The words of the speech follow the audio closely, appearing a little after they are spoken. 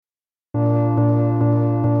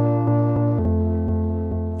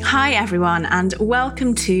Hi everyone, and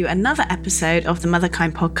welcome to another episode of the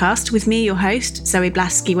Motherkind podcast with me, your host, Zoe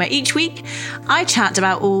Blaski, where each week I chat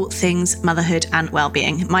about all things motherhood and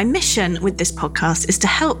well-being. My mission with this podcast is to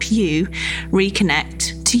help you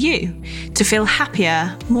reconnect to you, to feel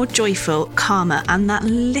happier, more joyful, calmer, and that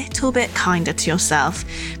little bit kinder to yourself,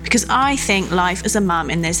 because I think life as a mum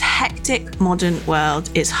in this hectic modern world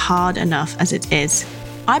is hard enough as it is.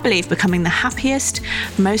 I believe becoming the happiest,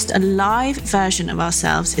 most alive version of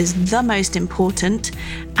ourselves is the most important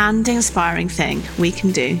and inspiring thing we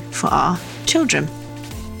can do for our children.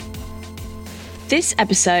 This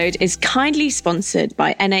episode is kindly sponsored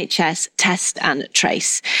by NHS Test and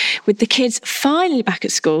Trace. With the kids finally back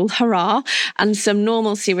at school, hurrah, and some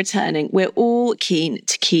normalcy returning, we're all keen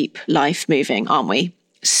to keep life moving, aren't we?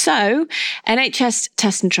 So, NHS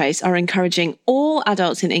Test and Trace are encouraging all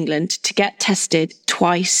adults in England to get tested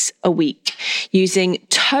twice a week using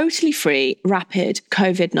totally free rapid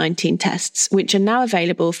COVID-19 tests, which are now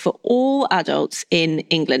available for all adults in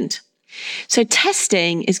England. So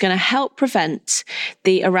testing is going to help prevent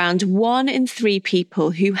the around 1 in 3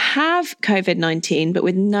 people who have COVID-19 but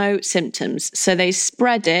with no symptoms. So they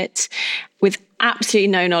spread it with absolutely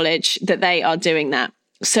no knowledge that they are doing that.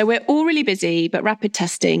 So we're all really busy, but rapid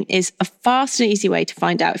testing is a fast and easy way to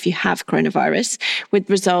find out if you have coronavirus,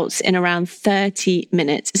 with results in around 30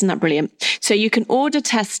 minutes. Isn't that brilliant? So you can order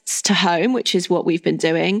tests to home, which is what we've been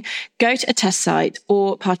doing, go to a test site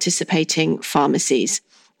or participating pharmacies.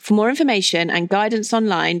 For more information and guidance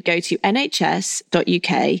online, go to nhs.uk/get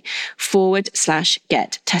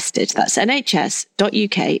tested. That's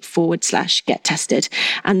nhs.uk/get tested.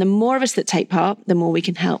 And the more of us that take part, the more we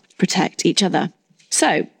can help protect each other.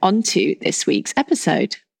 So, on to this week's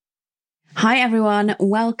episode. Hi everyone,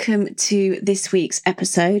 welcome to this week's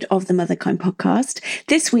episode of the Motherkind podcast.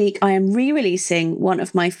 This week I am re-releasing one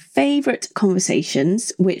of my favourite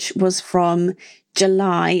conversations, which was from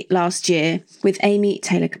July last year with Amy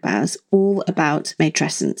Taylor-Kabbaz, all about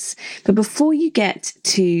matrescence. But before you get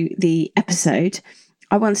to the episode,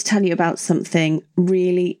 I want to tell you about something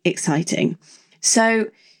really exciting. So,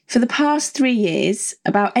 for the past 3 years,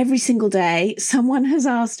 about every single day, someone has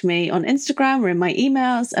asked me on Instagram or in my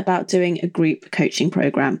emails about doing a group coaching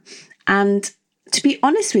program. And to be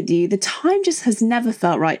honest with you, the time just has never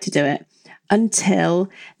felt right to do it until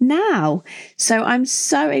now. So I'm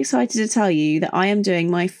so excited to tell you that I am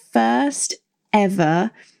doing my first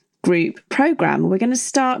ever group program. We're going to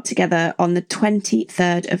start together on the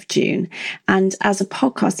 23rd of June. And as a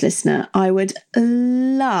podcast listener, I would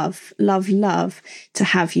love to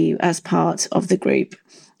have you as part of the group.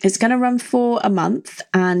 It's going to run for a month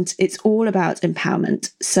and it's all about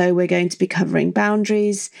empowerment. So we're going to be covering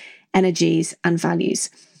boundaries, energies, and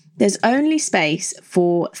values. There's only space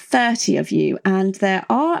for 30 of you, and there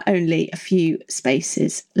are only a few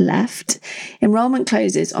spaces left. Enrollment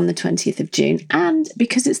closes on the 20th of June, and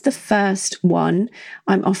because it's the first one,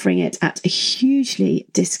 I'm offering it at a hugely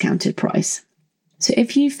discounted price. So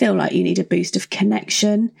if you feel like you need a boost of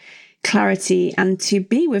connection, clarity, and to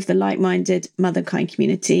be with the like-minded Motherkind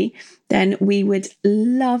community, then we would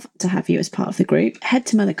love to have you as part of the group. Head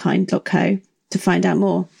to motherkind.co to find out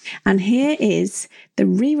more. And here is the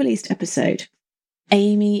re-released episode.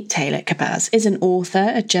 Amy Taylor-Kabbaz is an author,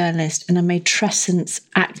 a journalist, and a matrescence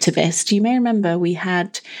activist. You may remember we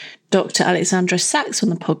had Dr. Alexandra Sachs on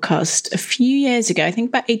the podcast a few years ago, I think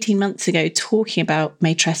about 18 months ago, talking about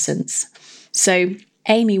matrescence. So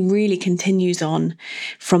Amy really continues on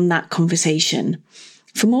from that conversation.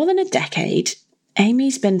 For more than a decade,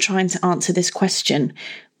 Amy's been trying to answer this question: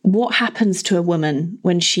 what happens to a woman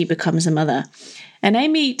when she becomes a mother? And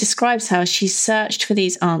Amy describes how she searched for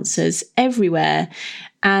these answers everywhere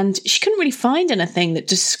and she couldn't really find anything that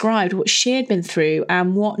described what she had been through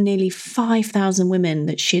and what nearly 5,000 women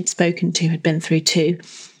that she had spoken to had been through too.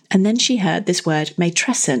 And then she heard this word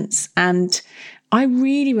matrescence. And I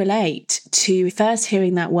really relate to first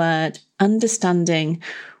hearing that word, understanding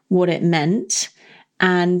what it meant,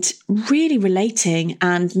 and really relating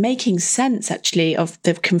and making sense, actually, of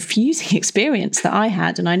the confusing experience that I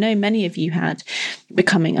had, and I know many of you had,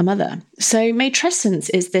 becoming a mother. So matrescence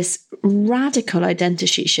is this radical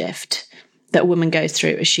identity shift that a woman goes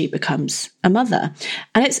through as she becomes a mother.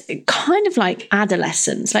 And it's kind of like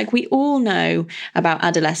adolescence. Like we all know about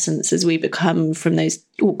adolescence as we become from those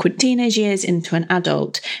awkward teenage years into an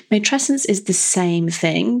adult. Matrescence is the same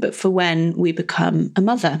thing, but for when we become a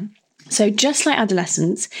mother. So just like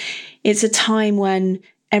adolescence, it's a time when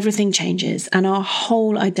everything changes and our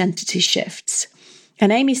whole identity shifts.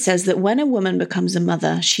 And Amy says that when a woman becomes a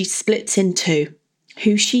mother, she splits in two,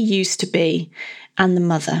 who she used to be and the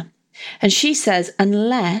mother. And she says,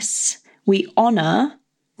 unless we honour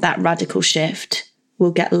that radical shift,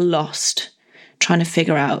 we'll get lost trying to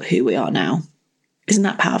figure out who we are now. Isn't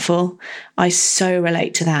that powerful? I so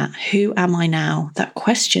relate to that. Who am I now? That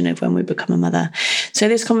question of when we become a mother. So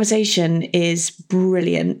this conversation is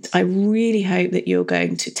brilliant. I really hope that you're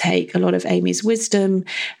going to take a lot of Amy's wisdom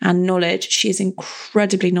and knowledge. She is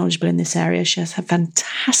incredibly knowledgeable in this area. She has a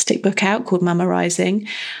fantastic book out called Mama Rising.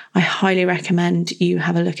 I highly recommend you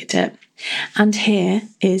have a look at it. And here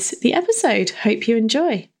is the episode. Hope you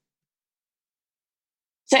enjoy.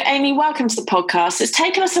 So, Amy, welcome to the podcast. It's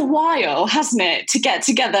taken us a while, hasn't it, to get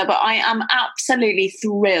together, but I am absolutely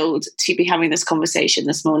thrilled to be having this conversation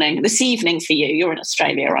this evening for you. You're in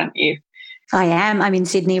Australia, aren't you? I am. I'm in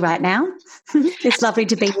Sydney right now. It's lovely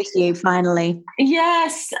to be with you, finally.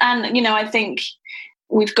 Yes. And, I think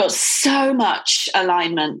we've got so much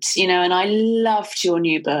alignment, and I loved your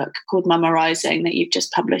new book called Mama Rising that you've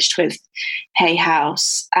just published with Hay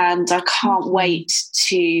House. And I can't wait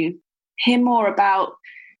to hear more about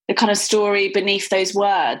the kind of story beneath those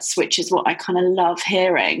words, which is what I kind of love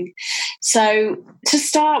hearing. So to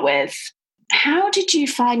start with, how did you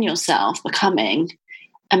find yourself becoming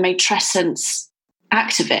a matrescence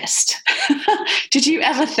activist? Did you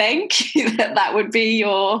ever think that would be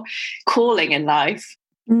your calling in life?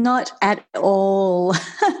 Not at all.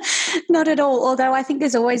 Not at all. Although I think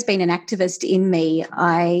there's always been an activist in me.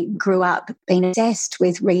 I grew up being obsessed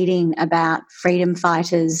with reading about freedom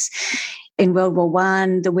fighters in World War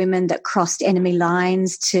I, the women that crossed enemy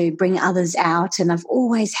lines to bring others out. And I've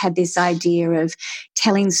always had this idea of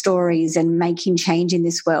telling stories and making change in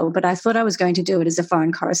this world. But I thought I was going to do it as a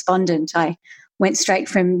foreign correspondent. I went straight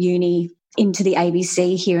from uni into the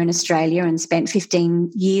ABC here in Australia and spent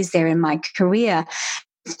 15 years there in my career.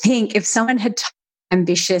 I think if someone had told an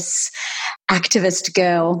ambitious activist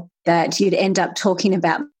girl that you'd end up talking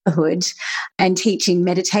about motherhood and teaching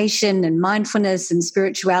meditation and mindfulness and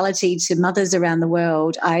spirituality to mothers around the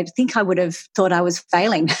world, I think I would have thought I was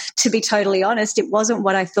failing. To be totally honest, it wasn't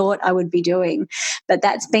what I thought I would be doing. But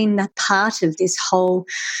that's been the part of this whole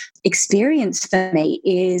experience for me,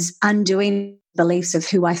 is undoing beliefs of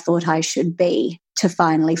who I thought I should be to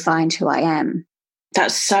finally find who I am.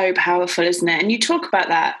 That's so powerful, isn't it? And you talk about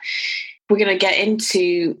that. We're going to get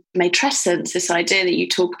into matrescence, this idea that you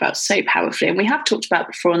talk about so powerfully. And we have talked about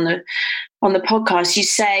before on the podcast. You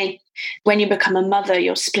say when you become a mother,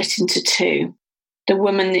 you're split into two. The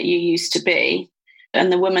woman that you used to be and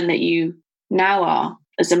the woman that you now are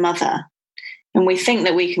as a mother. And we think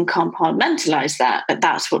that we can compartmentalize that, but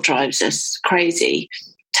that's what drives us crazy.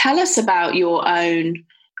 Tell us about your own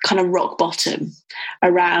kind of rock bottom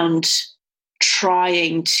around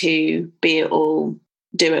trying to be it all,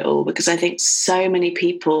 do it all, because I think so many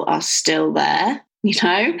people are still there,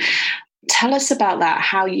 Tell us about that,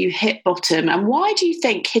 how you hit bottom, and why do you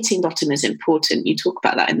think hitting bottom is important? You talk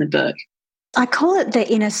about that in the book. I call it the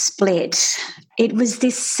inner split. It was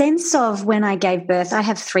this sense of when I gave birth, I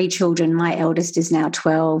have 3 children, my eldest is now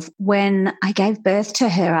 12. When I gave birth to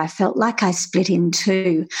her, I felt like I split in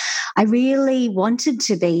two. I really wanted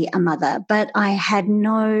to be a mother, but I had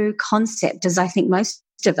no concept, as I think most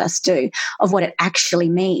of us do, of what it actually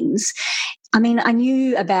means. I mean, I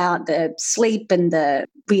knew about the sleep and the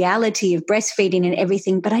reality of breastfeeding and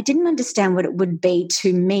everything, but I didn't understand what it would be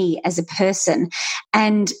to me as a person.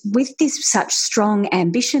 And with this such strong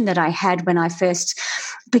ambition that I had when I first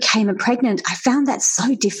became pregnant, I found that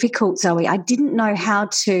so difficult, Zoe. I didn't know how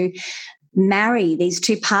to marry these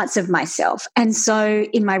two parts of myself. And so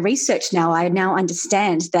in my research now, I now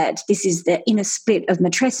understand that this is the inner split of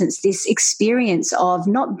matrescence, this experience of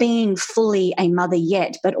not being fully a mother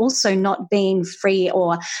yet, but also not being free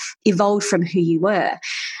or evolved from who you were.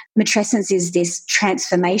 Matrescence is this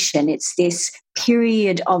transformation. It's this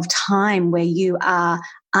period of time where you are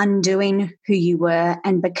undoing who you were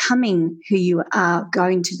and becoming who you are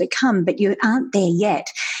going to become, but you aren't there yet.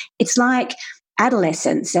 It's like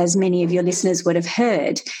adolescence, as many of your listeners would have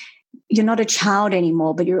heard. You're not a child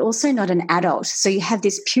anymore, but you're also not an adult. So you have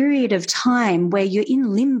this period of time where you're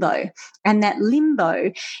in limbo, and that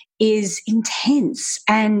limbo is intense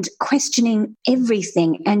and questioning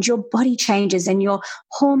everything, and your body changes and your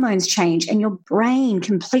hormones change and your brain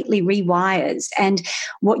completely rewires, and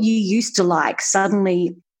what you used to like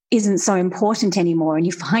suddenly isn't so important anymore, and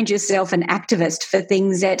you find yourself an activist for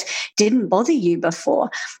things that didn't bother you before.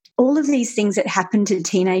 All of these things that happen to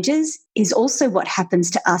teenagers is also what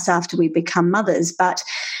happens to us after we become mothers. But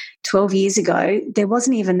 12 years ago, there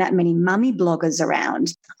wasn't even that many mummy bloggers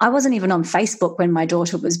around. I wasn't even on Facebook when my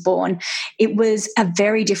daughter was born. It was a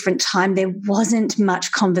very different time. There wasn't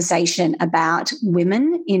much conversation about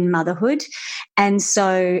women in motherhood. And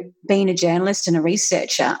so being a journalist and a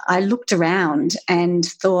researcher, I looked around and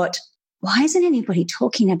thought, why isn't anybody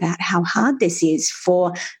talking about how hard this is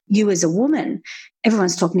for you as a woman?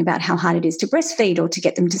 Everyone's talking about how hard it is to breastfeed or to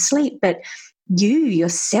get them to sleep, but you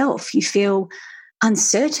yourself, you feel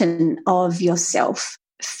uncertain of yourself.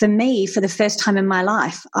 For me, for the first time in my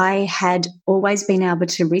life, I had always been able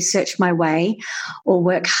to research my way or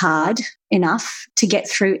work hard enough to get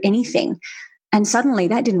through anything. And suddenly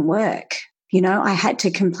that didn't work. You know, I had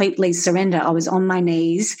to completely surrender. I was on my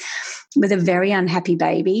knees with a very unhappy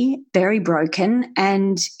baby, very broken,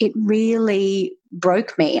 and it really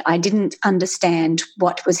broke me. I didn't understand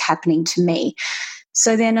what was happening to me.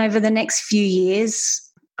 So then over the next few years,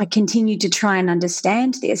 I continued to try and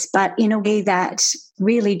understand this, but in a way that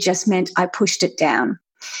really just meant I pushed it down.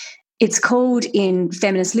 It's called in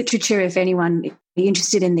feminist literature, if anyone is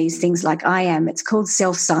interested in these things like I am, it's called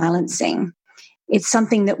self-silencing. It's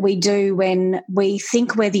something that we do when we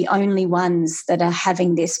think we're the only ones that are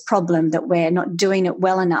having this problem, that we're not doing it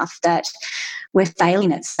well enough, that we're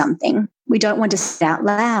failing at something. We don't want to say out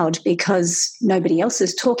loud because nobody else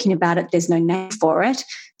is talking about it. There's no name for it.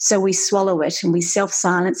 So we swallow it and we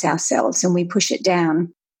self-silence ourselves and we push it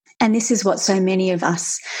down. And this is what so many of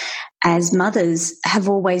us as mothers have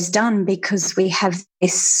always done, because we have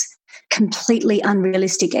this completely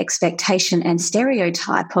unrealistic expectation and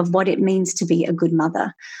stereotype of what it means to be a good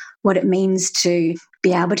mother, what it means to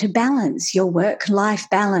be able to balance your work-life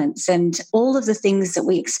balance and all of the things that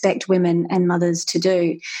we expect women and mothers to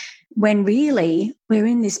do, when really we're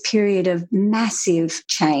in this period of massive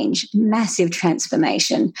change, massive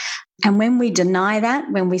transformation. And when we deny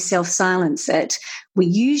that, when we self-silence it, we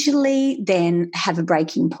usually then have a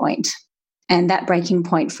breaking point. And that breaking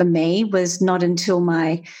point for me was not until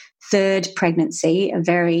my third pregnancy, a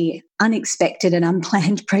very unexpected and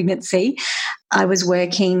unplanned pregnancy. I was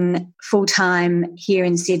working full-time here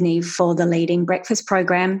in Sydney for the leading breakfast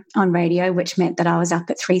program on radio, which meant that I was up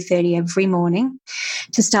at 3:30 every morning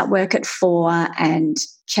to start work at 4 and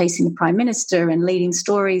chasing the Prime Minister and leading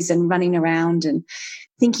stories and running around and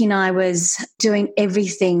thinking I was doing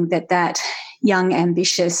everything that young,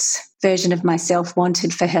 ambitious version of myself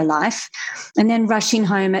wanted for her life, and then rushing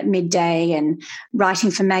home at midday and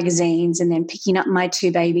writing for magazines and then picking up my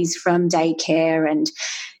 2 babies from daycare, and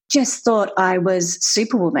just thought I was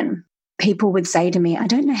superwoman. People would say to me, I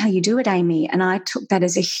don't know how you do it, Amy. And I took that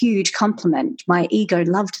as a huge compliment. My ego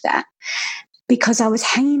loved that because I was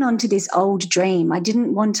hanging on to this old dream. I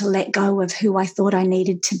didn't want to let go of who I thought I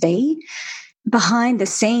needed to be. Behind the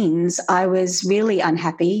scenes, I was really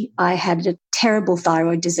unhappy. I had a terrible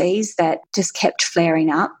thyroid disease that just kept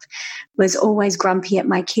flaring up, was always grumpy at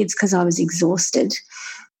my kids because I was exhausted.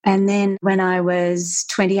 And then when I was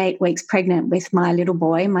 28 weeks pregnant with my little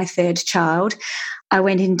boy, my third child, I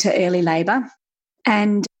went into early labour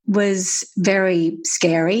and was very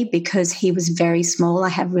scary because he was very small. I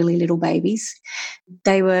have really little babies.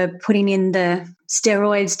 They were putting in the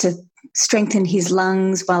steroids to strengthen his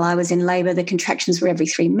lungs while I was in labour. The contractions were every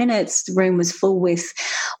 3 minutes. The room was full with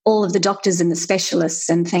all of the doctors and the specialists,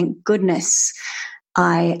 and thank goodness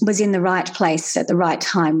I was in the right place at the right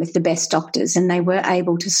time with the best doctors, and they were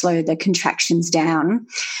able to slow the contractions down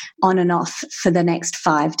on and off for the next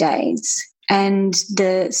 5 days. And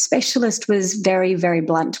the specialist was very, very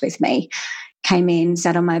blunt with me, came in,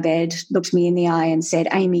 sat on my bed, looked me in the eye and said,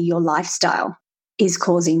 Amy, your lifestyle is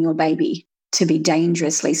causing your baby to be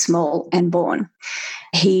dangerously small and born.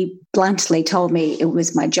 He bluntly told me it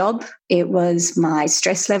was my job, it was my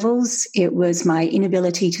stress levels, it was my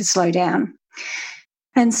inability to slow down.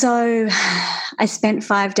 And so I spent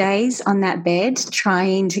 5 days on that bed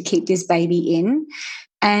trying to keep this baby in.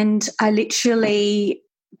 And I literally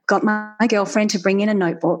got my girlfriend to bring in a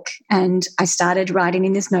notebook, and I started writing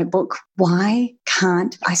in this notebook, why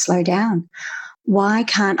can't I slow down? Why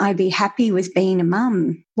can't I be happy with being a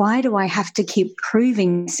mum? Why do I have to keep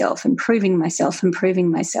proving myself and proving myself and proving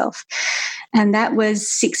myself? And that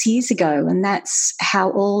was 6 years ago. And that's how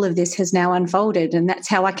all of this has now unfolded. And that's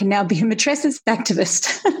how I can now be a matrescence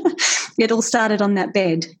activist. It all started on that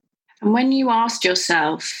bed. And when you asked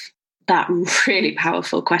yourself that really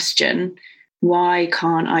powerful question, why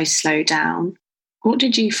can't I slow down? What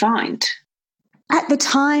did you find? At the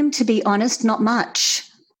time, to be honest, not much.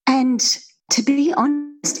 And to be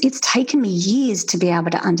honest, it's taken me years to be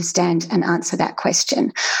able to understand and answer that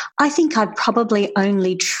question. I think I probably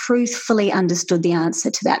only truthfully understood the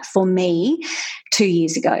answer to that for me 2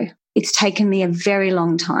 years ago. It's taken me a very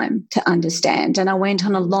long time to understand, and I went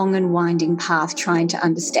on a long and winding path trying to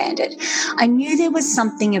understand it. I knew there was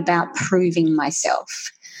something about proving myself.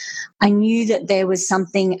 I knew that there was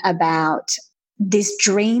something about this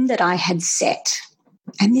dream that I had set.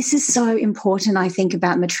 And this is so important, I think,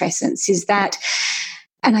 about matrescence, is that,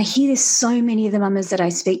 and I hear this so many of the mamas that I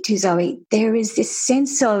speak to, Zoe, there is this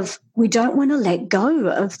sense of we don't want to let go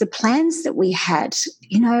of the plans that we had.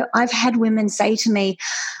 I've had women say to me,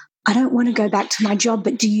 I don't want to go back to my job,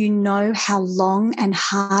 but do you know how long and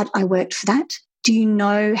hard I worked for that? Do you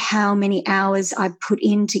know how many hours I put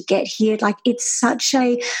in to get here? Like, it's such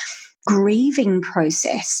a grieving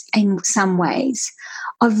process in some ways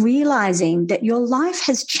of realizing that your life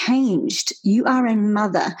has changed. You are a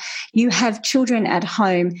mother. You have children at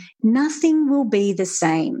home. Nothing will be the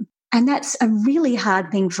same. And that's a really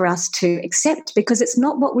hard thing for us to accept, because it's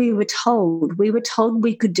not what we were told. We were told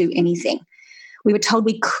we could do anything. We were told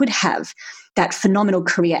we could have that phenomenal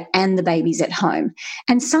career and the babies at home.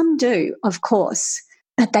 And some do, of course,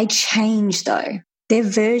 but they change though. Their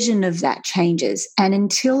version of that changes. And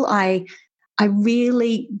until I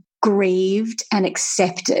really grieved and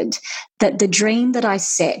accepted that the dream that I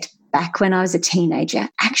set back when I was a teenager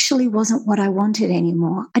actually wasn't what I wanted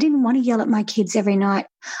anymore. I didn't want to yell at my kids every night.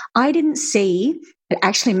 I didn't see, it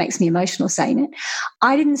actually makes me emotional saying it,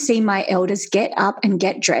 I didn't see my elders get up and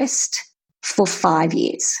get dressed for 5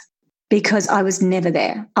 years because I was never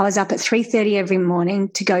there. I was up at 3:30 every morning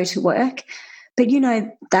to go to work. But,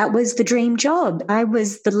 that was the dream job. I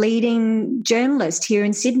was the leading journalist here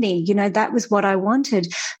in Sydney. That was what I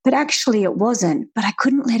wanted. But actually it wasn't. But I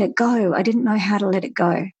couldn't let it go. I didn't know how to let it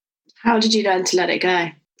go. How did you learn to let it go?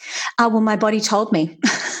 Well, my body told me.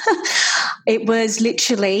 It was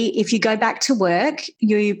literally, if you go back to work,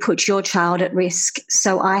 you put your child at risk.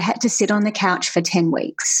 So I had to sit on the couch for 10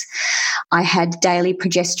 weeks. I had daily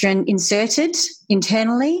progesterone inserted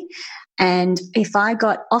internally. And if I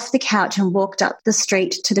got off the couch and walked up the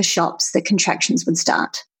street to the shops, the contractions would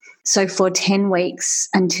start. So for 10 weeks,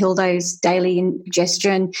 until those daily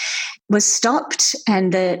progesterone was stopped,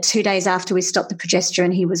 and the 2 days after we stopped the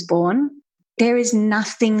progesterone, he was born. There is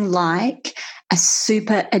nothing like a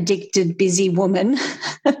super addicted, busy woman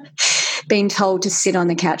being told to sit on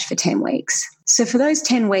the couch for 10 weeks. So for those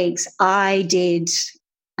 10 weeks, I did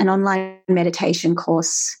an online meditation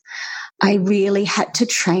course. I really had to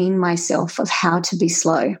train myself of how to be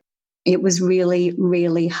slow. It was really,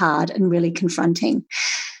 really hard and really confronting.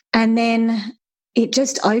 And then it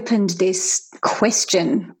just opened this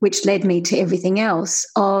question, which led me to everything else,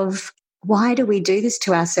 of why do we do this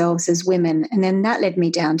to ourselves as women? And then that led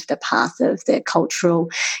me down to the path of the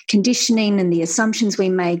cultural conditioning and the assumptions we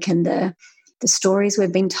make and the stories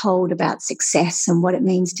we've been told about success and what it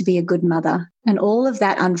means to be a good mother. And all of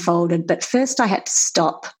that unfolded. But first I had to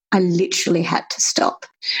stop. I literally had to stop.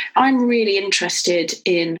 I'm really interested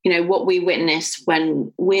in, what we witness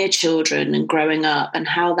when we're children and growing up, and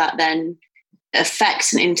how that then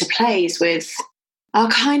affects and interplays with our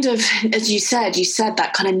kind of, as you said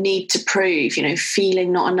that kind of need to prove,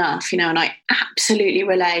 feeling not enough, and I absolutely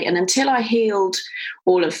relate. And until I healed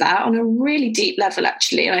all of that on a really deep level,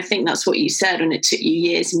 actually, and I think that's what you said, and it took you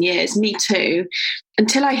years and years, me too,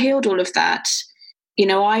 until I healed all of that,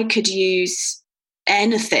 I could use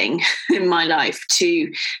anything in my life to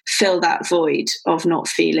fill that void of not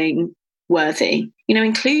feeling worthy,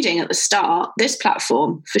 including at the start, this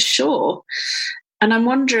platform for sure. And I'm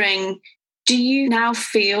wondering, do you now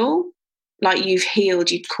feel like you've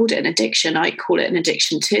healed? You called it an addiction. I call it an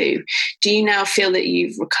addiction too. Do you now feel that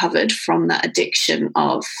you've recovered from that addiction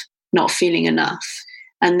of not feeling enough,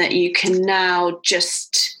 and that you can now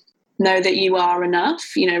just know that you are enough,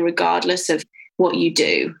 regardless of what you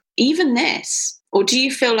do, even this? Or do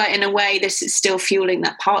you feel like in a way this is still fueling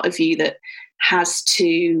that part of you that has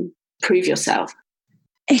to prove yourself?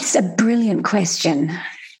 It's a brilliant question.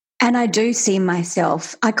 And I do see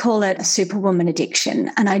myself, I call it a superwoman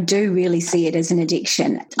addiction, and I do really see it as an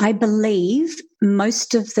addiction. I believe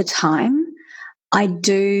most of the time I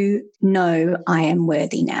do know I am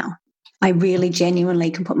worthy now. I really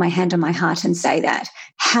genuinely can put my hand on my heart and say that.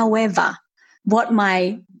 However, what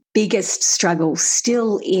my biggest struggle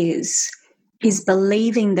still is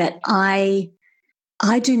believing that I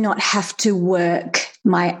do not have to work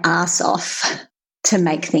my ass off to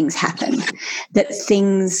make things happen, that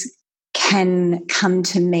things can come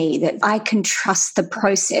to me, that I can trust the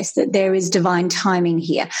process, that there is divine timing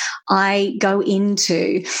here. I go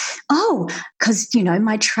into, because,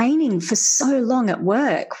 my training for so long at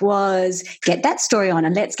work was get that story on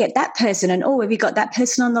and let's get that person. And, have you got that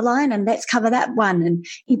person on the line? And let's cover that one. And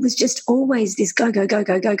it was just always this go, go, go,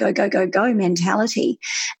 go, go, go, go, go, go mentality.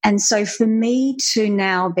 And so for me to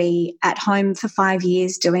now be at home for 5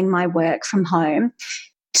 years doing my work from home,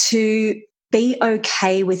 to be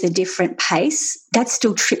okay with a different pace, that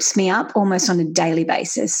still trips me up almost on a daily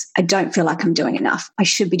basis. I don't feel like I'm doing enough. I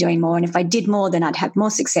should be doing more. And if I did more, then I'd have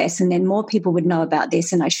more success and then more people would know about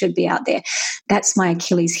this and I should be out there. That's my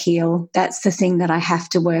Achilles heel. That's the thing that I have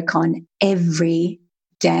to work on every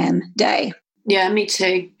damn day. Yeah, me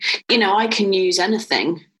too. I can use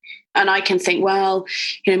anything. And I can think, well,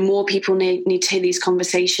 more people need to hear these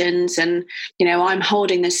conversations and, I'm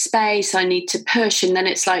holding this space, I need to push. And then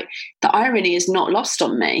it's like the irony is not lost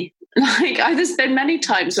on me. There's been many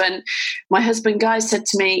times when my husband Guy said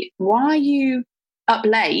to me, why are you up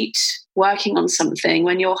late working on something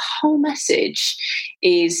when your whole message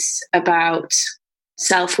is about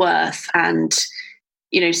self-worth and,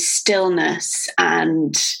 stillness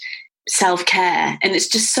and self-care? And it's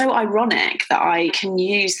just so ironic that I can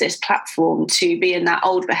use this platform to be in that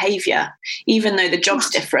old behavior, even though the job's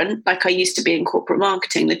different. Like I used to be in corporate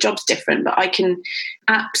marketing, the job's different, but I can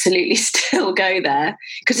absolutely still go there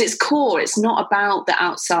because it's core. It's not about the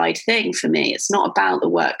outside thing for me. It's not about the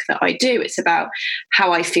work that I do. It's about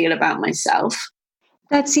how I feel about myself.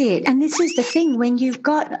 That's it. And this is the thing, when you've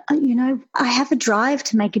got, I have a drive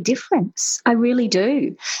to make a difference. I really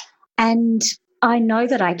do. And I know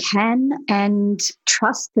that I can and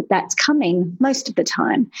trust that that's coming most of the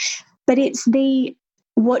time. But it's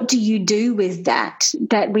what do you do with that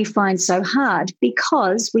we find so hard,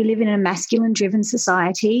 because we live in a masculine-driven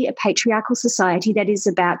society, a patriarchal society that is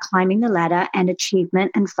about climbing the ladder and achievement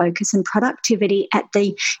and focus and productivity at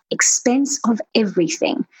the expense of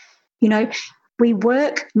everything. We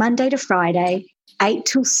work Monday to Friday, 8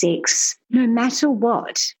 till 6, no matter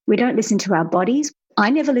what. We don't listen to our bodies. I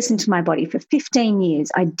never listened to my body for 15 years.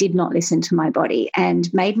 I did not listen to my body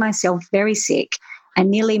and made myself very sick and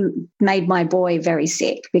nearly made my boy very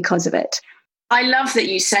sick because of it. I love that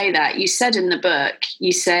you say that. You said in the book,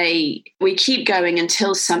 you say, we keep going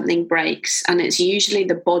until something breaks, and it's usually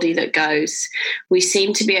the body that goes. We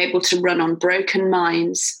seem to be able to run on broken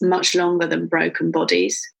minds much longer than broken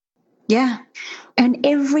bodies. Yeah. And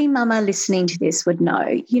every mama listening to this would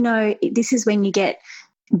know, this is when you get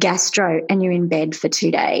gastro and you're in bed for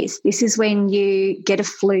 2 days. This is when you get a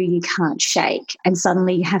flu you can't shake and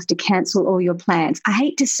suddenly you have to cancel all your plans. I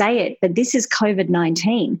hate to say it, but this is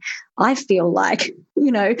COVID-19. I feel like,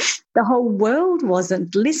 the whole world was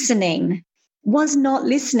not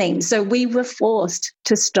listening. So we were forced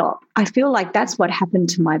to stop. I feel like that's what happened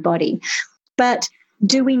to my body. But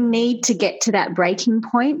do we need to get to that breaking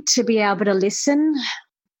point to be able to listen?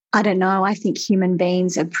 I don't know. I think human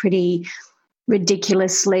beings are pretty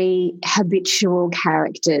ridiculously habitual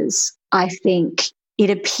characters. I think it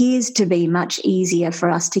appears to be much easier for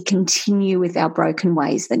us to continue with our broken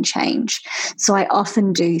ways than change. So I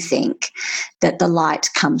often do think that the light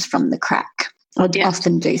comes from the crack. I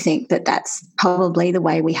often do think that that's probably the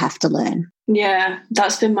way we have to learn. Yeah,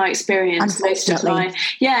 that's been my experience.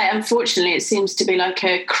 Unfortunately, it seems to be like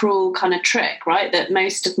a cruel kind of trick, right? That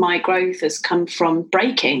most of my growth has come from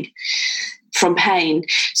breaking, from pain.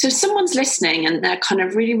 So if someone's listening and they're kind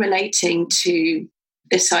of really relating to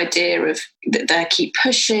this idea of that they keep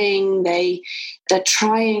pushing, they're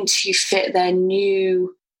trying to fit their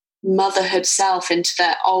new motherhood self into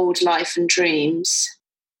their old life and dreams,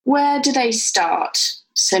 where do they start?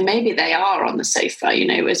 So maybe they are on the sofa,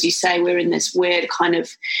 as you say, we're in this weird kind of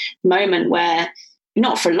moment where,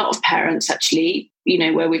 not for a lot of parents actually,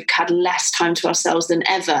 where we've had less time to ourselves than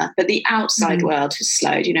ever, but the outside world has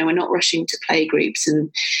slowed. We're not rushing to play groups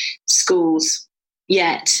and schools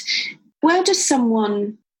yet. Where does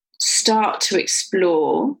someone start to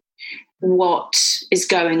explore what is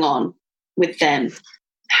going on with them?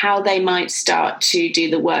 How they might start to do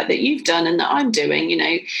the work that you've done and that I'm doing,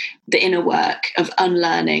 the inner work of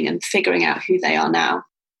unlearning and figuring out who they are now?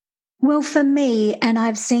 Well, for me, and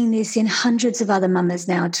I've seen this in hundreds of other mamas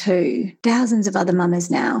now too, thousands of other mamas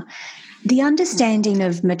now, the understanding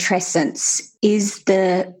of matrescence is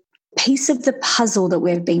the piece of the puzzle that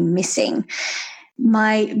we've been missing.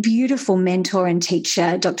 My beautiful mentor and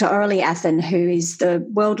teacher, Dr. Aurelie Athen, who is the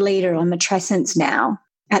world leader on matrescence now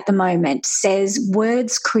at the moment, says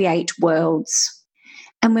words create worlds.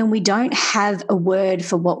 And when we don't have a word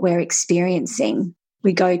for what we're experiencing,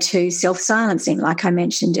 We go to self-silencing, like I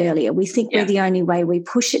mentioned earlier. We think we're the only way. We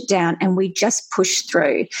push it down and we just push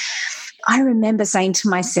through. I remember saying to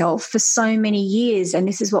myself for so many years, and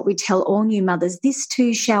this is what we tell all new mothers, this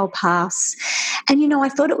too shall pass. And, I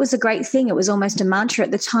thought it was a great thing. It was almost a mantra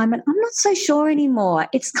at the time, and I'm not so sure anymore.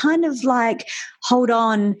 It's kind of like, hold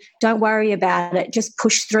on, don't worry about it, just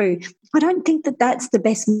push through. I don't think that that's the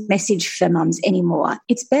best message for mums anymore.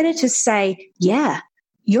 It's better to say, yeah,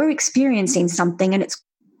 you're experiencing something and it's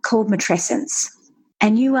called matrescence.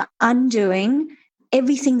 And you are undoing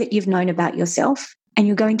everything that you've known about yourself, and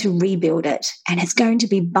you're going to rebuild it. And it's going to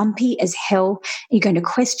be bumpy as hell. You're going to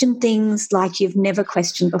question things like you've never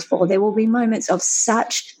questioned before. There will be moments of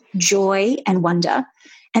such joy and wonder.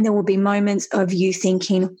 And there will be moments of you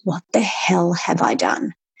thinking, what the hell have I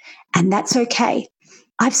done? And that's okay.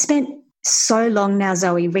 I've spent so long now,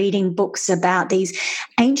 Zoe, reading books about these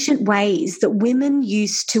ancient ways that women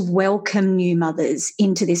used to welcome new mothers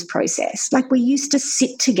into this process. Like we used to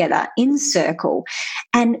sit together in circle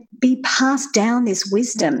and be passed down this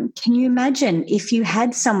wisdom. Can you imagine if you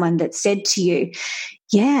had someone that said to you,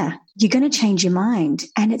 yeah, you're going to change your mind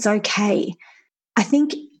and it's okay? I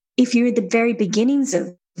think if you're at the very beginnings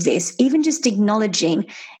of this, even just acknowledging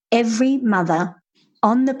every mother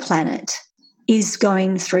on the planet is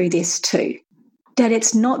going through this too. That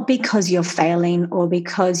it's not because you're failing or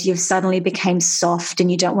because you've suddenly become soft and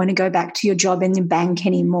you don't want to go back to your job in the bank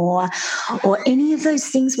anymore or any of those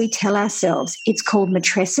things we tell ourselves. It's called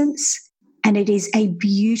matrescence, and it is a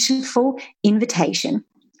beautiful invitation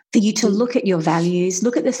for you to look at your values,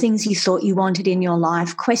 look at the things you thought you wanted in your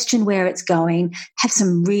life, question where it's going, have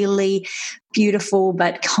some really beautiful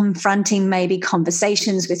but confronting maybe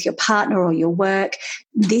conversations with your partner or your work.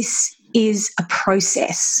 This is a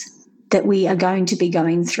process that we are going to be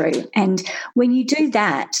going through. And when you do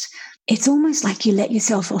that, it's almost like you let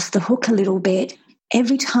yourself off the hook a little bit.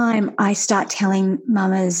 Every time I start telling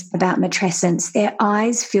mamas about matrescence, their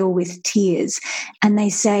eyes fill with tears and they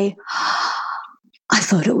say, I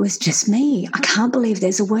thought it was just me. I can't believe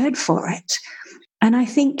there's a word for it. And I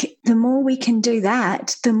think the more we can do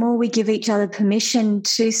that, the more we give each other permission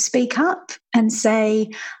to speak up and say,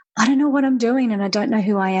 I don't know what I'm doing and I don't know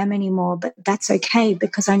who I am anymore, but that's okay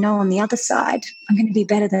because I know on the other side I'm going to be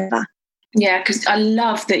better than ever. Yeah, because I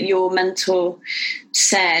love that your mentor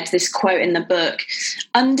said this quote in the book,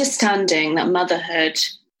 understanding that motherhood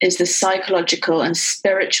is the psychological and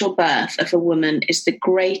spiritual birth of a woman is the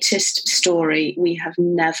greatest story we have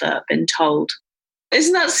never been told.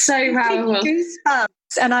 Isn't that so powerful? Goosebumps.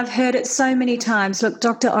 And I've heard it so many times. Look,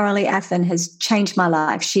 Dr. Aurelie Athan has changed my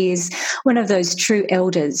life. She is one of those true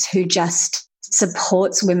elders who just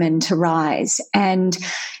supports women to rise. And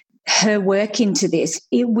her work into this,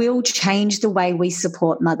 it will change the way we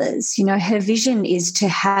support mothers. Her vision is to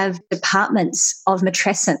have departments of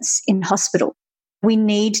matrescence in hospital. We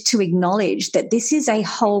need to acknowledge that this is a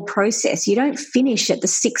whole process. You don't finish at the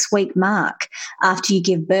 6-week mark after you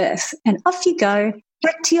give birth and off you go.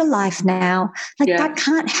 Back to your life now. That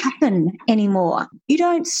can't happen anymore. You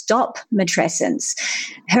don't stop matrescence.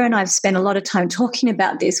 Her and I have spent a lot of time talking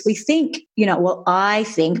about this. We think, I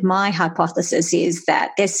think my hypothesis is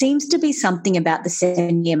that there seems to be something about the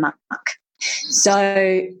 7-year mark.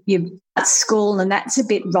 So you're at school and that's a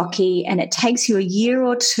bit rocky and it takes you a year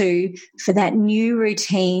or two for that new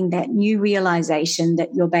routine, that new realization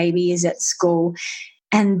that your baby is at school.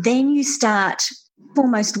 And then you start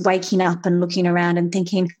almost waking up and looking around and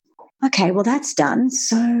thinking, okay, well, that's done.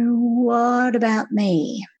 So what about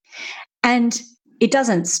me? And it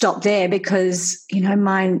doesn't stop there because,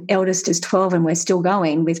 my eldest is 12 and we're still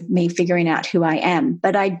going with me figuring out who I am.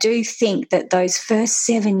 But I do think that those first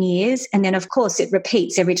 7 years, and then, of course, it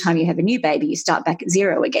repeats every time you have a new baby, you start back at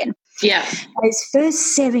 0 again. Yeah. Those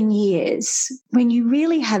first 7 years, when you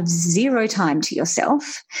really have 0 time to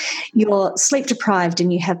yourself, you're sleep deprived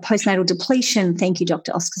and you have postnatal depletion. Thank you,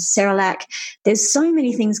 Dr. Oscar Serelak. There's so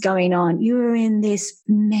many things going on. You're in this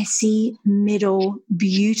messy, middle,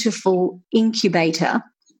 beautiful incubator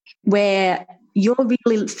where you're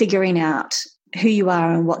really figuring out who you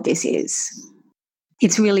are and what this is.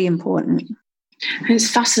 It's really important. And it's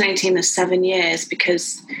fascinating, the 7 years,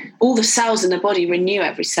 because all the cells in the body renew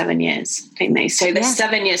every 7 years, don't they? So the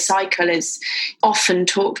 7-year cycle is often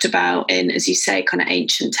talked about in, as you say, kind of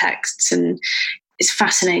ancient texts, and it's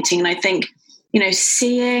fascinating. And I think,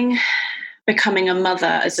 seeing becoming a mother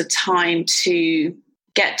as a time to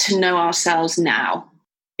get to know ourselves now.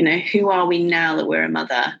 Who are we now that we're a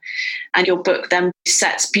mother? And your book then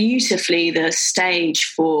sets beautifully the stage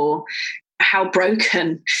for how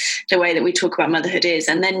broken the way that we talk about motherhood is.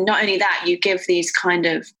 And then not only that, you give these kind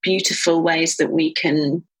of beautiful ways that we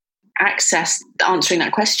can access answering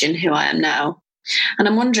that question, who I am now. And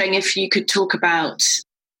I'm wondering if you could talk about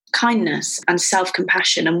kindness and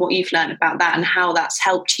self-compassion and what you've learned about that and how that's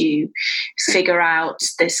helped you figure out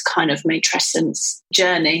this kind of matrescence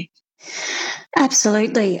journey.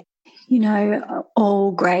 Absolutely. You know,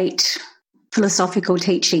 all great philosophical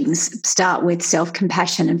teachings start with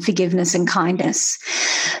self-compassion and forgiveness and kindness.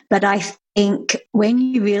 But I think when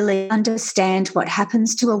you really understand what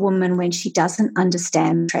happens to a woman when she doesn't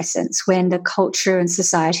understand matrescence, when the culture and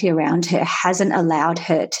society around her hasn't allowed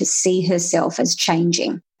her to see herself as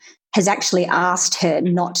changing, has actually asked her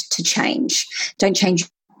not to change. Don't change your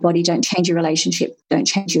body, don't change your relationship, don't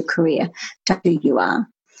change your career, don't who you are.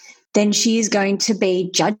 Then she is going to be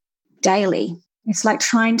judged daily. It's like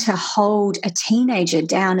trying to hold a teenager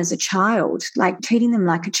down as a child, like treating them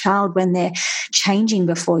like a child when they're changing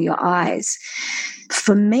before your eyes.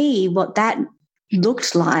 For me, what that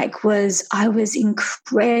looked like was I was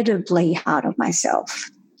incredibly hard on myself,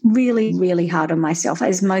 really, really hard on myself,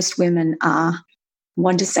 as most women are. I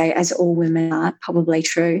want to say as all women are, probably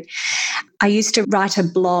true. I used to write a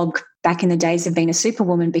blog back in the days of being a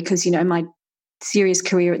superwoman because, you know, my serious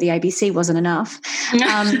career at the ABC wasn't enough.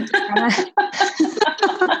 I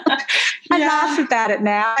laugh about it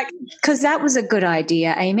now because that was a good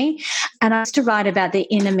idea, Amy. And I used to write about the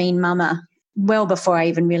inner mean mama well before I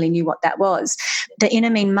even really knew what that was. The inner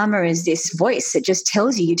mean mama is this voice that just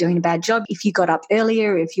tells you you're doing a bad job. If you got up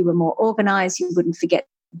earlier, if you were more organized, you wouldn't forget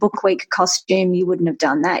book week costume, you wouldn't have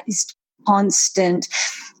done that. This constant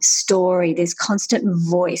story, this constant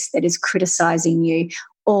voice that is criticizing you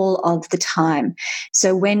all of the time.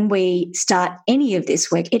 So when we start any of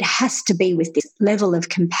this work, it has to be with this level of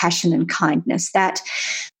compassion and kindness that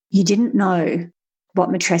you didn't know what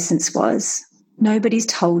matrescence was. Nobody's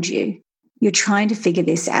told you. You're trying to figure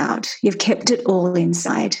this out. You've kept it all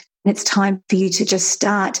inside. And it's time for you to just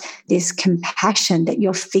start this compassion that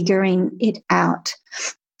you're figuring it out.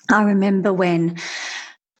 I remember when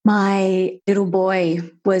my little boy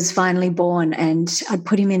was finally born and I'd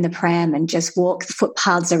put him in the pram and just walk the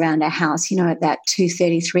footpaths around our house, you know, at that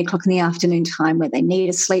 2:30, 3 o'clock in the afternoon time where they need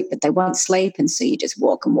to sleep, but they won't sleep. And so you just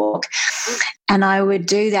walk and walk. And I would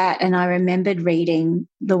do that. And I remembered reading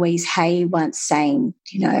Louise Hay once saying,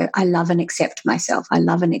 you know, I love and accept myself. I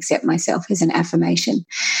love and accept myself as an affirmation.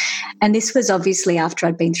 And this was obviously after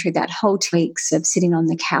I'd been through that whole 2 weeks of sitting on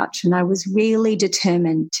the couch. And I was really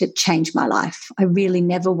determined to change my life. I really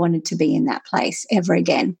never wanted to be in that place ever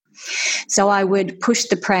again. So I would push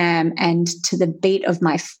the pram and to the beat of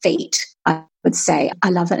my feet, I would say, I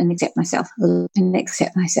love it and accept myself. I love and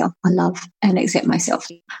accept myself. I love and accept myself.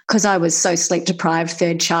 Because I was so sleep deprived,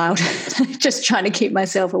 third child, just trying to keep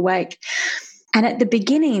myself awake. And at the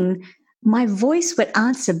beginning, my voice would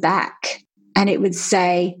answer back and it would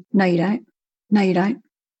say, no, you don't. No, you don't.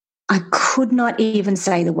 I could not even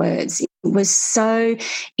say the words. It was so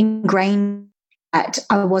ingrained that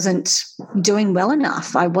I wasn't doing well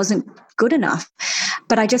enough. I wasn't good enough.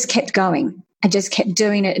 But I just kept going. I just kept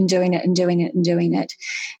doing it and doing it and doing it and doing it.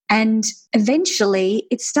 And eventually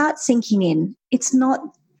it starts sinking in. It's not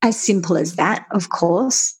as simple as that, of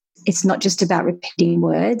course. It's not just about repeating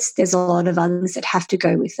words. There's a lot of others that have to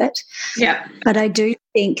go with it. Yeah. But I do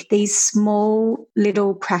think these small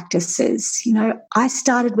little practices, you know, I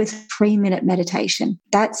started with 3-minute meditation.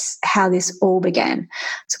 That's how this all began.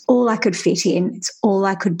 It's all I could fit in. It's all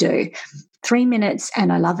I could do. 3 minutes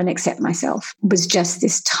and I love and accept myself was just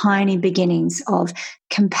this tiny beginnings of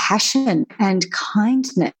compassion and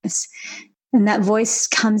kindness. And that voice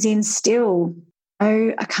comes in still,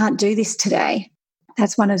 oh, I can't do this today.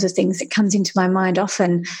 That's one of the things that comes into my mind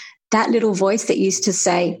often. That little voice that used to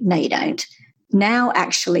say, no, you don't, now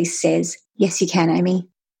actually says, yes, you can, Amy.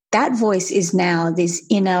 That voice is now this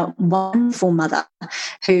inner wonderful mother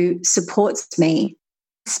who supports me.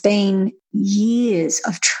 It's been years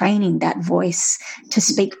of training that voice to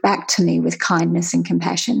speak back to me with kindness and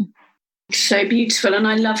compassion. So beautiful. And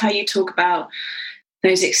I love how you talk about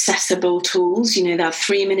those accessible tools, you know, that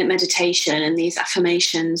 3-minute meditation and these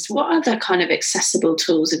affirmations. What other kind of accessible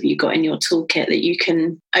tools have you got in your toolkit that you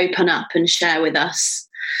can open up and share with us?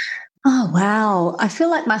 Oh, wow. I feel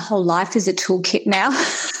like my whole life is a toolkit now.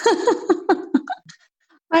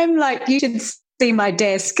 I'm like, you should see my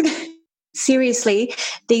desk. Seriously,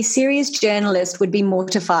 the serious journalist would be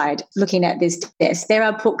mortified looking at this desk. There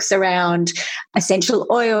are books around essential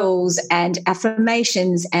oils and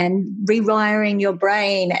affirmations and rewiring your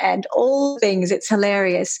brain and all things. It's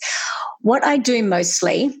hilarious. What I do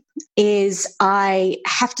mostly is I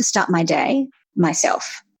have to start my day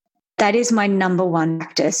myself. That is my number one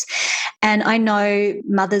practice. And I know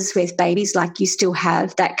mothers with babies like you still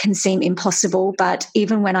have, that can seem impossible. But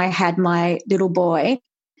even when I had my little boy,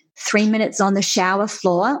 3 minutes on the shower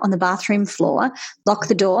floor, on the bathroom floor, lock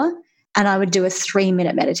the door, and I would do a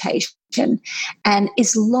 3-minute meditation. And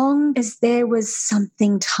as long as there was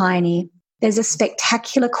something tiny, there's a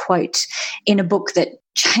spectacular quote in a book that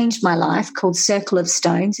changed my life called Circle of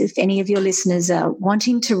Stones. If any of your listeners are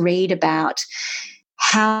wanting to read about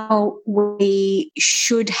how we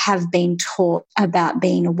should have been taught about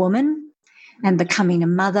being a woman and becoming a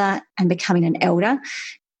mother and becoming an elder,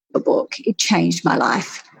 the book, it changed my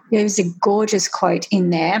life. There was a gorgeous quote in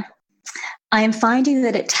there. I am finding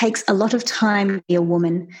that it takes a lot of time to be a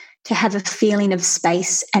woman, to have a feeling of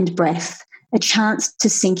space and breath, a chance to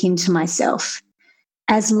sink into myself.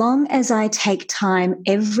 As long as I take time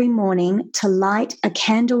every morning to light a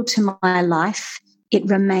candle to my life, it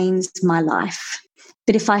remains my life.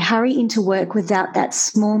 But if I hurry into work without that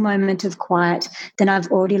small moment of quiet, then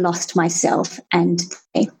I've already lost myself and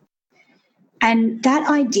me. And that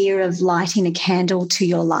idea of lighting a candle to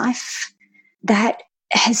your life, that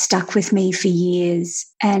has stuck with me for years.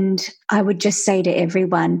 And I would just say to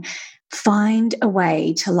everyone, find a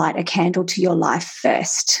way to light a candle to your life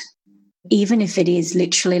first. Even if it is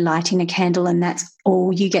literally lighting a candle and that's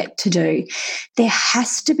all you get to do, there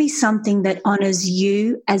has to be something that honors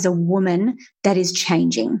you as a woman that is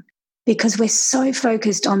changing, because we're so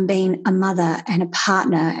focused on being a mother and a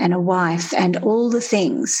partner and a wife and all the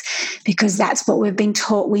things, because that's what we've been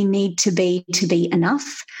taught we need to be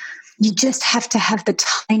enough. You just have to have the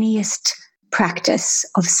tiniest practice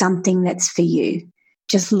of something that's for you.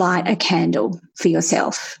 Just light a candle for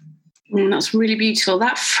yourself. That's really beautiful.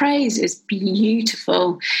 That phrase is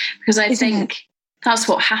beautiful, because I think that's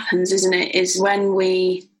what happens, isn't it? Is when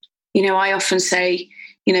we, I often say,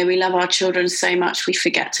 we love our children so much we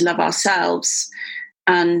forget to love ourselves.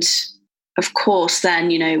 And of course, then,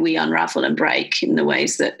 we unravel and break in the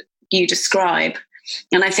ways that you describe.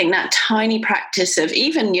 And I think that tiny practice of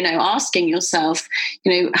even, asking yourself,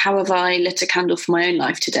 how have I lit a candle for my own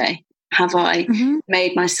life today? Have I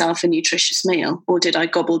made myself a nutritious meal, or did I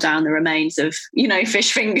gobble down the remains of,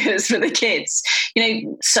 fish fingers for the kids?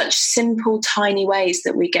 Such simple, tiny ways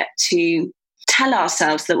that we get to tell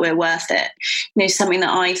ourselves that we're worth it. Something that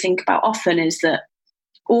I think about often is that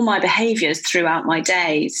all my behaviors throughout my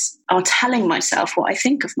days are telling myself what I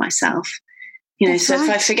think of myself. So if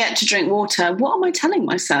I forget to drink water, what am I telling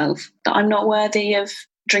myself? That I'm not worthy of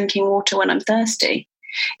drinking water when I'm thirsty.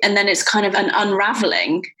 And then it's kind of an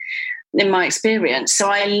unraveling in my experience. So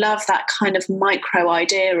I love that kind of micro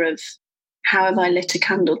idea of how have I lit a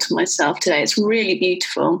candle to myself today? It's really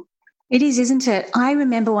beautiful. It is, isn't it? I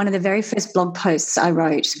remember one of the very first blog posts I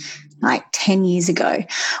wrote like 10 years ago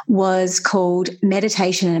was called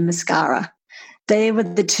Meditation and Mascara. They were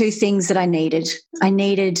the two things that I needed. I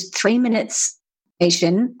needed 3 minutes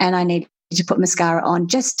meditation and I needed to put mascara on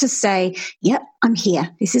just to say, yep, I'm here.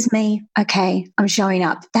 This is me. Okay, I'm showing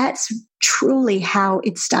up. That's truly how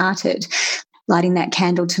it started, lighting that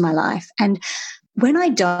candle to my life. And when I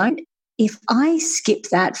don't, if I skip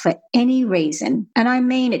that for any reason, and I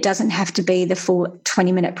mean it doesn't have to be the full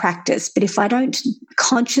 20-minute practice, but if I don't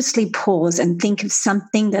consciously pause and think of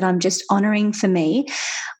something that I'm just honoring for me,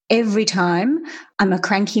 every time I'm a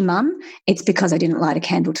cranky mum, it's because I didn't light a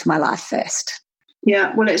candle to my life first.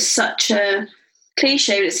 Yeah, well, it's such a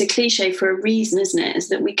cliche, but it's a cliche for a reason, isn't it? Is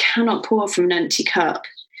that we cannot pour from an empty cup.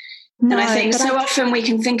 No, and I think so often we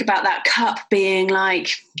can think about that cup being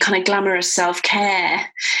like kind of glamorous self-care,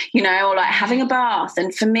 or like having a bath.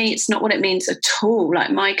 And for me, it's not what it means at all.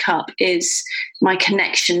 Like my cup is my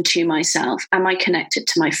connection to myself. Am I connected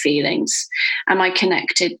to my feelings? Am I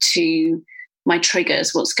connected to my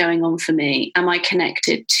triggers, what's going on for me? Am I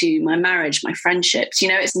connected to my marriage, my friendships?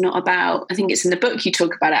 It's not about, I think it's in the book you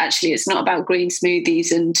talk about it actually, it's not about green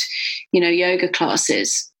smoothies and, yoga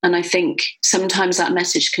classes. And I think sometimes that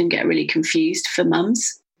message can get really confused for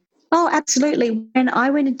mums. Oh, absolutely. When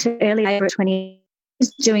I went into early labor at 20, I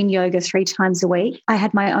was doing yoga 3 times a week. I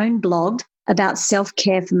had my own blog about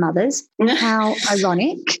self-care for mothers. How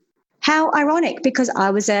ironic. How ironic, because I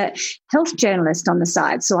was a health journalist on the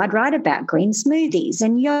side. So I'd write about green smoothies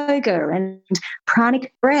and yoga and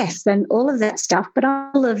pranic breath and all of that stuff, but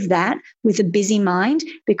all of that with a busy mind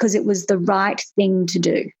because it was the right thing to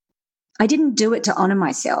do. I didn't do it to honor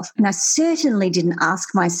myself. And I certainly didn't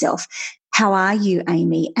ask myself, how are you,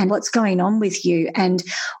 Amy? And what's going on with you? And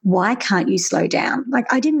why can't you slow down?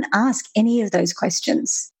 Like I didn't ask any of those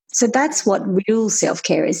questions. So that's what real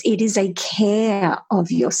self-care is. It is a care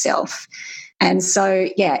of yourself. And so,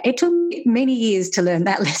 yeah, it took me many years to learn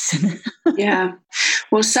that lesson. Yeah.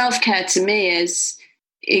 Well, self-care to me is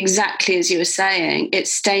exactly as you were saying,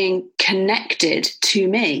 it's staying connected to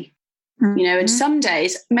me. You know, and some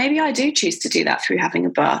days, maybe I do choose to do that through having a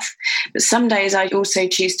bath, but some days I also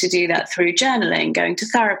choose to do that through journaling, going to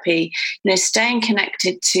therapy, you know, staying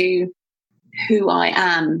connected to who I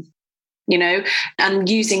am, you know, and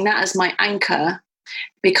using that as my anchor,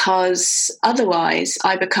 because otherwise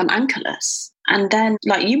I become anchorless. And then,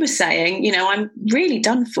 like you were saying, you know, I'm really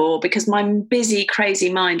done for, because my busy,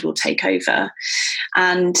 crazy mind will take over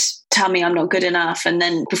and tell me I'm not good enough. And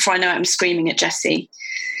then before I know it, I'm screaming at Jessie.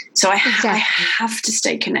 So I have to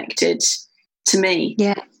stay connected to me.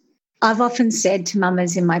 Yeah. I've often said to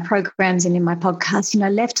mamas in my programs and in my podcast, you know,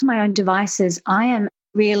 left to my own devices, I am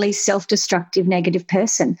really self-destructive, negative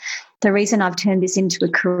person. The reason I've turned this into a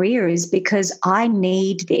career is because I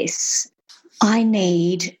need this. I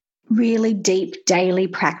need really deep daily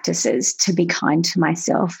practices to be kind to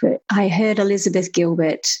myself. I heard Elizabeth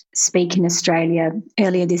Gilbert speak in Australia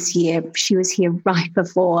earlier this year. She was here right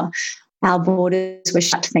before our borders were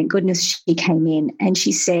shut. Thank goodness she came in. And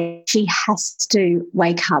she said she has to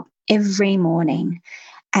wake up every morning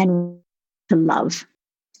and to love,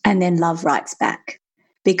 and then love writes back.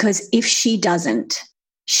 Because if she doesn't,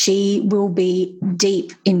 she will be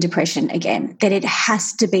deep in depression again. That it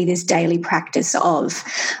has to be this daily practice of,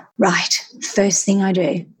 right, first thing I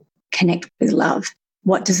do, connect with love.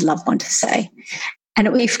 What does love want to say? And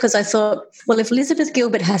it was because I thought, well, if Elizabeth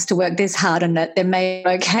Gilbert has to work this hard on it, then maybe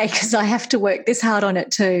okay, because I have to work this hard on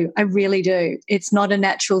it too. I really do. It's not a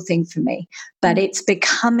natural thing for me, but it's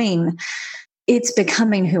becoming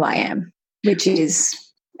who I am, which is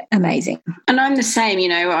amazing. And I'm the same, you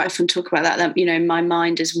know, I often talk about that, you know, my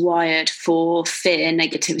mind is wired for fear,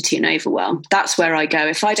 negativity and overwhelm. That's where I go.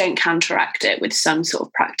 If I don't counteract it with some sort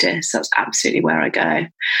of practice, that's absolutely where I go.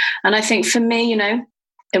 And I think for me, you know,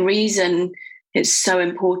 the reason it's so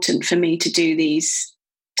important for me to do these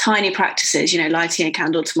tiny practices, you know, lighting a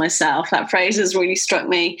candle to myself, that phrase has really struck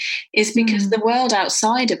me, is because the world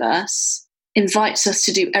outside of us invites us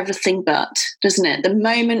to do everything but, doesn't it? The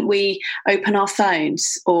moment we open our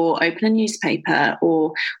phones or open a newspaper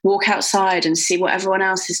or walk outside and see what everyone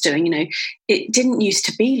else is doing, you know, it didn't used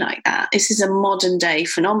to be like that. This is a modern day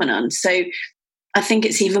phenomenon. So I think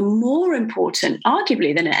it's even more important,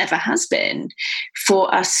 arguably, than it ever has been,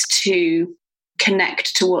 for us to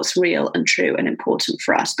connect to what's real and true and important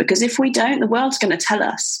for us. Because if we don't, the world's going to tell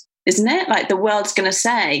us, isn't it? Like the world's going to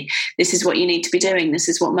say, this is what you need to be doing. This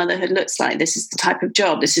is what motherhood looks like. This is the type of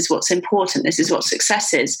job. This is what's important. This is what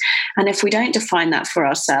success is. And if we don't define that for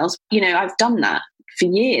ourselves, you know, I've done that for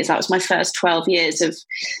years. That was my first 12 years of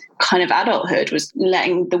kind of adulthood, was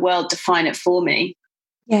letting the world define it for me.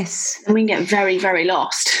 Yes. And we can get very, very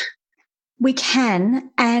lost. We can.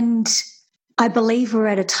 And I believe we're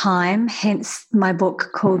at a time, hence my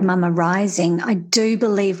book called Mama Rising. I do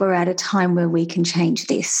believe we're at a time where we can change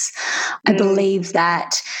this. I believe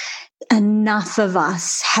that enough of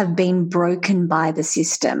us have been broken by the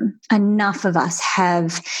system. Enough of us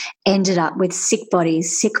have ended up with sick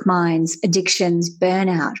bodies, sick minds, addictions,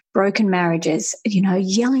 burnout, broken marriages, you know,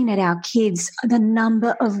 yelling at our kids. The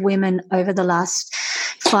number of women over the last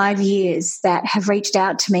 5 years that have reached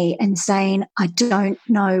out to me and saying, I don't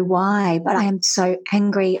know why, but I am so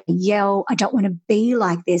angry, I yell, I don't want to be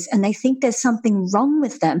like this. And they think there's something wrong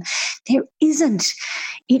with them. There isn't.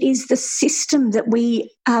 It is the system that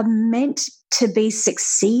we are meant to be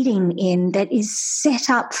succeeding in that is set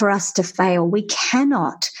up for us to fail. We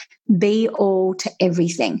cannot be all to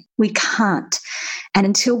everything. We can't. And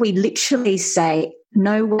until we literally say,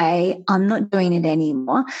 no way, I'm not doing it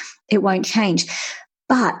anymore, it won't change.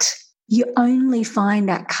 But you only find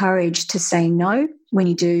that courage to say no when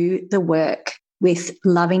you do the work with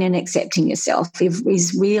loving and accepting yourself,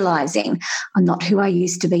 is realizing I'm not who I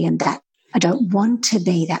used to be, and that I don't want to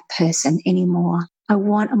be that person anymore. I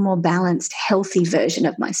want a more balanced, healthy version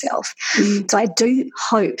of myself. So I do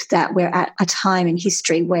hope that we're at a time in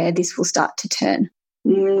history where this will start to turn.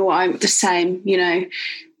 Well, I'm the same, you know,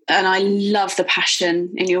 and I love the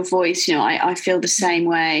passion in your voice. You know, I feel the same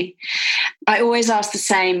way. I always ask the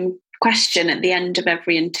same question at the end of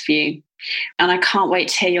every interview, and I can't wait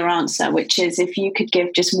to hear your answer, which is, if you could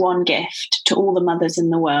give just one gift to all the mothers in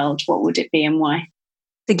the world, what would it be and why?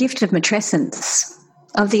 The gift of matrescence,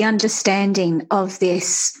 of the understanding of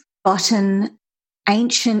this forgotten,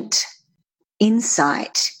 ancient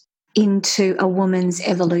insight into a woman's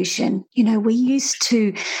evolution. You know, we used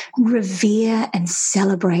to revere and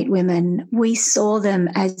celebrate women. We saw them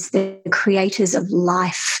as the creators of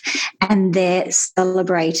life, and they're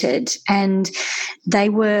celebrated. And they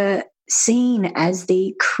were seen as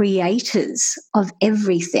the creators of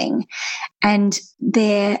everything, and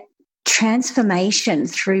their transformation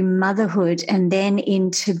through motherhood and then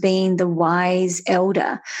into being the wise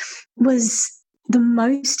elder was the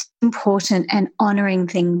most important and honoring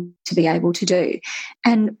thing to be able to do.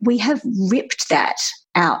 And we have ripped that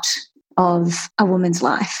out of a woman's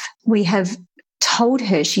life. We have told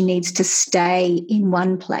her she needs to stay in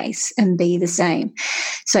one place and be the same.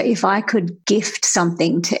 So if I could gift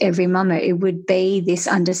something to every mama, it would be this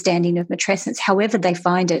understanding of matrescence. However they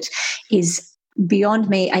find it is beyond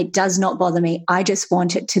me. It does not bother me. I just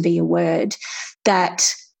want it to be a word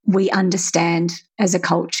that we understand as a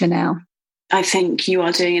culture now. I think you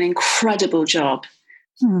are doing an incredible job.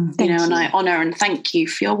 Thank you. And I honour and thank you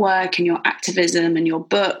for your work and your activism and your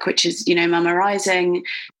book, which is, Mama Rising.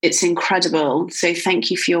 It's incredible. So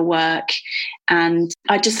thank you for your work. And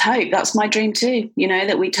I just hope, that's my dream too,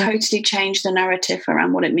 that we totally change the narrative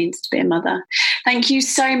around what it means to be a mother. Thank you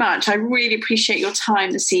so much. I really appreciate your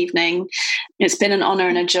time this evening. It's been an honour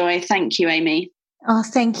and a joy. Thank you, Amy. Oh,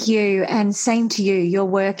 thank you. And same to you. Your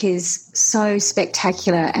work is so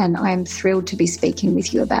spectacular and I'm thrilled to be speaking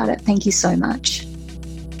with you about it. Thank you so much.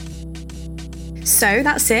 So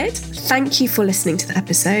that's it. Thank you for listening to the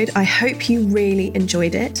episode. I hope you really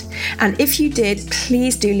enjoyed it. And if you did,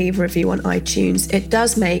 please do leave a review on iTunes. It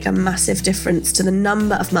does make a massive difference to the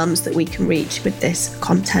number of mums that we can reach with this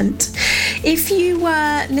content. If you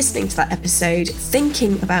were listening to that episode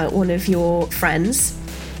thinking about one of your friends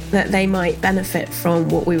that they might benefit from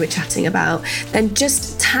what we were chatting about, then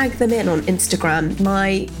just tag them in on Instagram.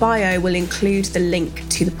 My bio will include the link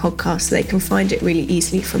to the podcast so they can find it really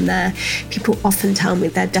easily from there. People often tell me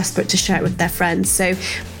they're desperate to share it with their friends. So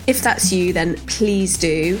if that's you, then please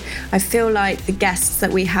do. I feel like the guests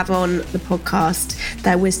that we have on the podcast,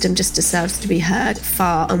 their wisdom just deserves to be heard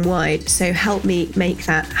far and wide. So help me make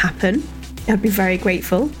that happen. I'd be very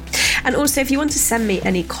grateful. And also, if you want to send me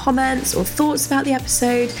any comments or thoughts about the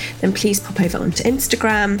episode, then please pop over onto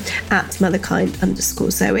Instagram at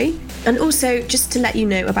motherkind_Zoe. And also, just to let you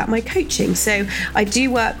know about my coaching. So I do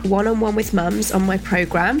work one-on-one with mums on my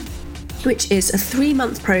program, which is a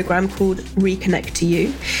 3-month program called Reconnect to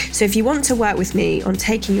You. So if you want to work with me on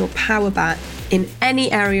taking your power back in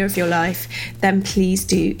any area of your life, then please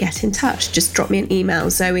do get in touch. Just drop me an email,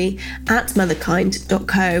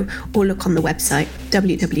 zoe@motherkind.co, or look on the website,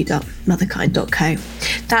 www.motherkind.co.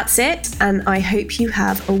 That's it, and I hope you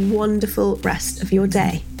have a wonderful rest of your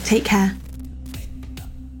day. Take care.